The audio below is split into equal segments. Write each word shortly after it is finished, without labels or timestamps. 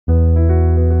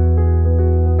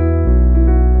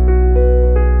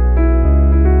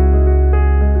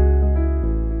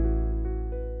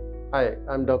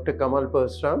I'm Dr. Kamal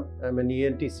Parasram. I'm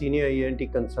an senior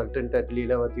ENT consultant at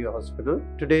Lilavati Hospital.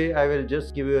 Today, I will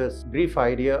just give you a brief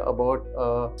idea about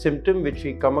a symptom which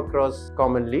we come across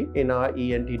commonly in our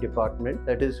ENT department,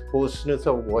 that is hoarseness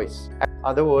of voice.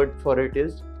 Other word for it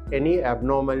is any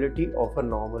abnormality of a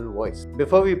normal voice.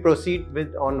 Before we proceed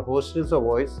with on hoarseness of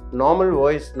voice, normal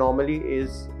voice normally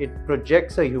is, it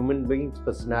projects a human being's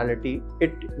personality.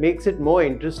 It makes it more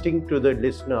interesting to the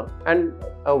listener, and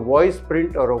a voice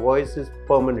print or a voice is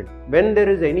permanent. When there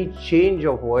is any change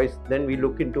of voice, then we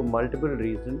look into multiple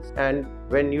reasons, and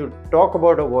when you talk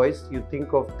about a voice, you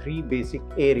think of three basic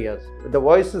areas. The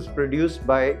voice is produced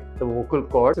by the vocal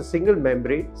cord, a single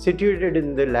membrane situated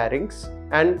in the larynx,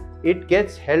 and it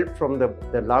gets help from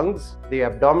the lungs, the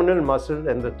abdominal muscle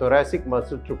and the thoracic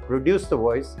muscle to produce the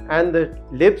voice, and the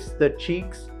lips, the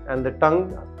cheeks and the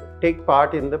tongue take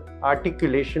part in the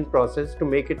articulation process to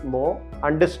make it more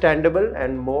understandable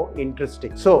and more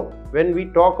interesting. So when we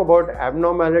talk about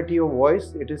abnormality of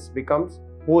voice, it becomes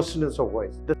hoarseness of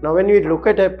voice. Now when you look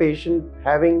at a patient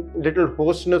having little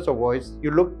hoarseness of voice,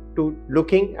 you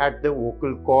looking at the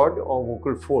vocal cord or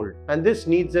vocal fold, and this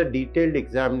needs a detailed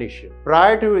examination.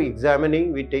 Prior to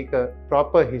examining, we take a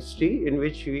proper history in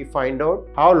which we find out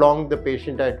how long the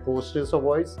patient had hoarseness of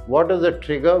voice, what is the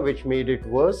trigger which made it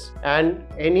worse, and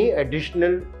any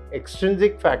additional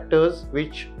extrinsic factors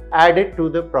which added to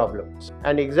the problems.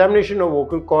 An examination of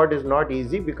vocal cord is not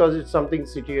easy because it's something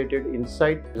situated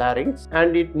inside larynx,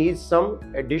 and it needs some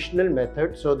additional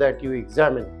method so that you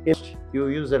examine. You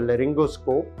use a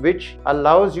laryngoscope which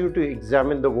allows you to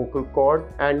examine the vocal cord,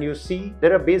 and you see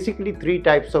there are basically three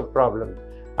types of problems.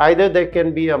 Either there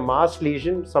can be a mass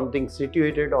lesion, something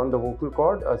situated on the vocal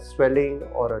cord, a swelling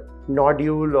or a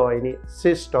nodule or any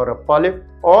cyst or a polyp,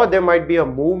 or there might be a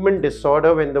movement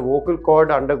disorder when the vocal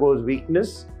cord undergoes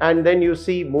weakness, and then you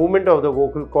see movement of the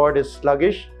vocal cord is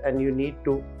sluggish, and you need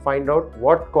to find out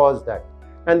what caused that.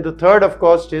 And the third, of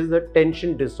course, is the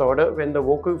tension disorder, when the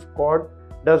vocal cord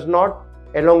does not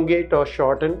elongate or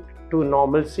shorten to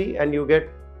normalcy, and you get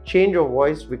change of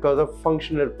voice because of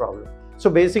functional problem. So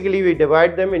basically we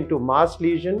divide them into mass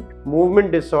lesion,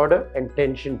 movement disorder and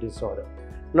tension disorder.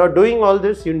 Now doing all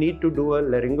this, you need to do a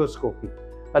laryngoscopy.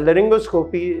 A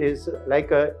laryngoscopy is like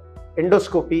a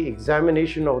endoscopy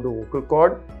examination of the vocal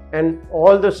cord and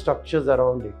all the structures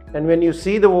around it. And when you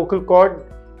see the vocal cord,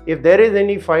 if there is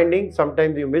any finding,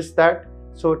 sometimes you miss that.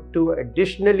 So to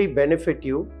additionally benefit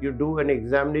you, you do an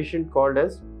examination called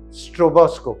as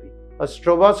stroboscopy. A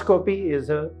stroboscopy is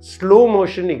a slow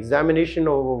motion examination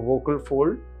of a vocal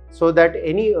fold so that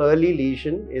any early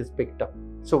lesion is picked up.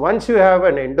 So once you have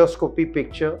an endoscopy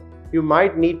picture, you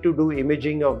might need to do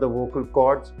imaging of the vocal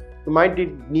cords. You might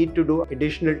need to do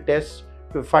additional tests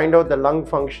to find out the lung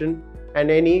function and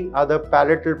any other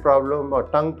palatal problem or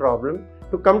tongue problem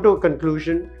to come to a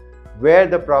conclusion where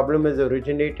the problem is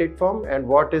originated from and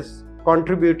what is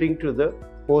contributing to the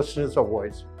hoarseness of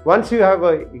voice. Once you have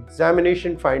an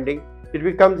examination finding, it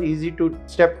becomes easy to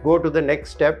go to the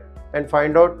next step and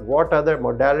find out what other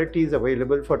modalities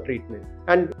available for treatment.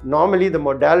 And normally the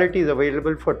modalities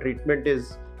available for treatment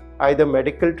is either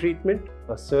medical treatment,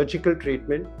 or surgical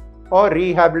treatment, or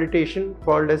rehabilitation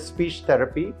called as speech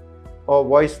therapy or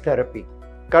voice therapy.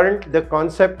 The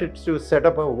concept is to set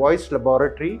up a voice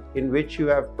laboratory in which you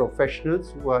have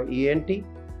professionals who are ENT,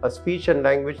 a speech and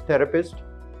language therapist,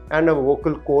 and a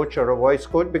vocal coach or a voice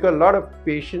coach, because a lot of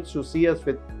patients who see us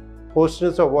with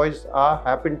hoarseness of voice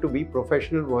happen to be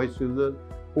professional voice users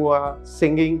who are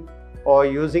singing or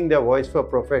using their voice for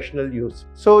professional use.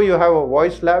 So you have a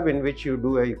voice lab in which you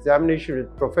do an examination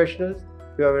with professionals,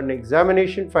 you have an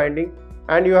examination finding,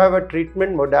 and you have a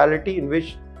treatment modality in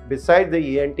which besides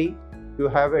the ENT, you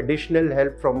have additional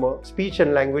help from a speech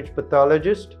and language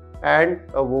pathologist and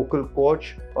a vocal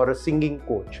coach or a singing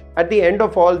coach. At the end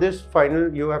of all this,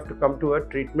 you have to come to a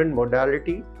treatment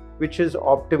modality which is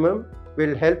optimum,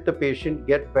 will help the patient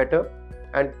get better,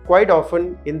 and quite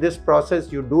often in this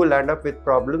process you do land up with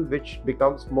problems which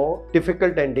becomes more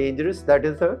difficult and dangerous, that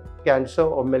is a cancer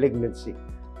or malignancy.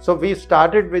 So we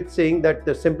started with saying that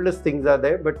the simplest things are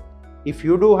there, but if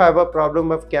you do have a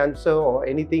problem of cancer or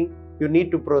anything, you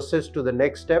need to process to the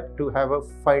next step to have a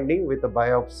finding with a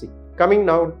biopsy. Coming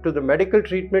now to the medical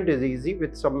treatment is easy.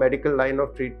 With some medical line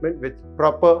of treatment with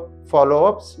proper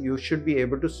follow-ups, you should be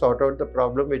able to sort out the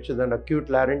problem, which is an acute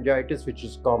laryngitis, which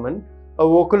is common, a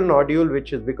vocal nodule,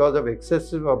 which is because of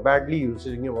excessive or badly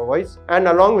using your voice, and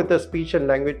along with a speech and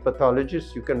language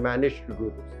pathologist, you can manage to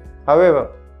do this.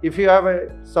 However, if you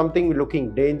have something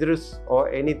looking dangerous or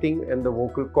anything in the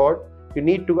vocal cord, you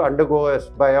need to undergo a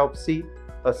biopsy.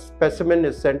 A specimen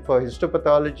is sent for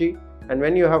histopathology, And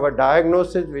when you have a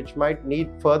diagnosis which might need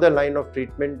further line of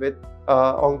treatment with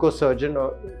oncosurgeon,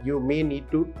 or you may need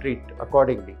to treat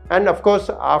accordingly. And of course,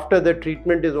 after the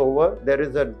treatment is over, there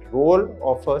is a role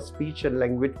of a speech and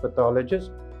language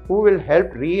pathologist who will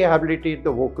help rehabilitate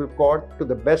the vocal cord to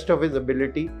the best of his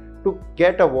ability to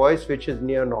get a voice which is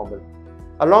near normal.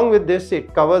 Along with this,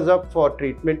 it covers up for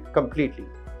treatment completely.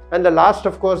 And the last,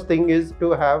 of course, thing is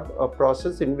to have a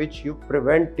process in which you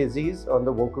prevent disease on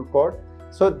the vocal cord.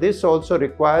 So this also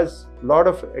requires a lot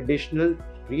of additional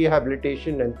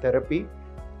rehabilitation and therapy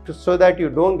so that you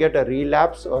don't get a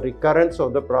relapse or recurrence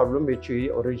of the problem which we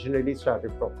originally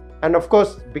started from. And of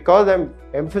course, because I'm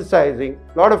emphasizing,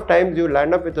 a lot of times you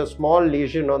land up with a small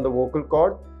lesion on the vocal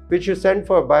cord which you send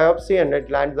for a biopsy and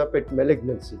it lands up at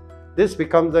malignancy. This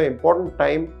becomes an important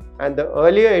time, and the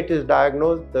earlier it is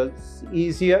diagnosed, the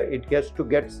easier it gets to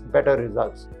get better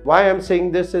results. Why I'm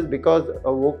saying this is because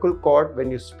a vocal cord, when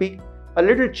you speak, a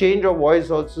little change of voice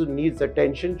also needs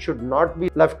attention, should not be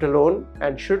left alone,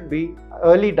 and should be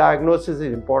early diagnosis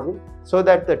is important so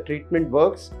that the treatment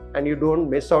works and you don't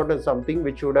miss out on something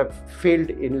which would have failed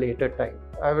in later time.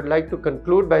 I would like to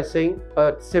conclude by saying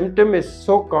a symptom is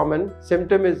so common,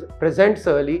 presents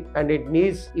early, and it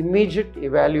needs immediate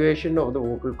evaluation of the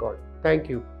vocal cord. Thank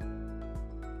you.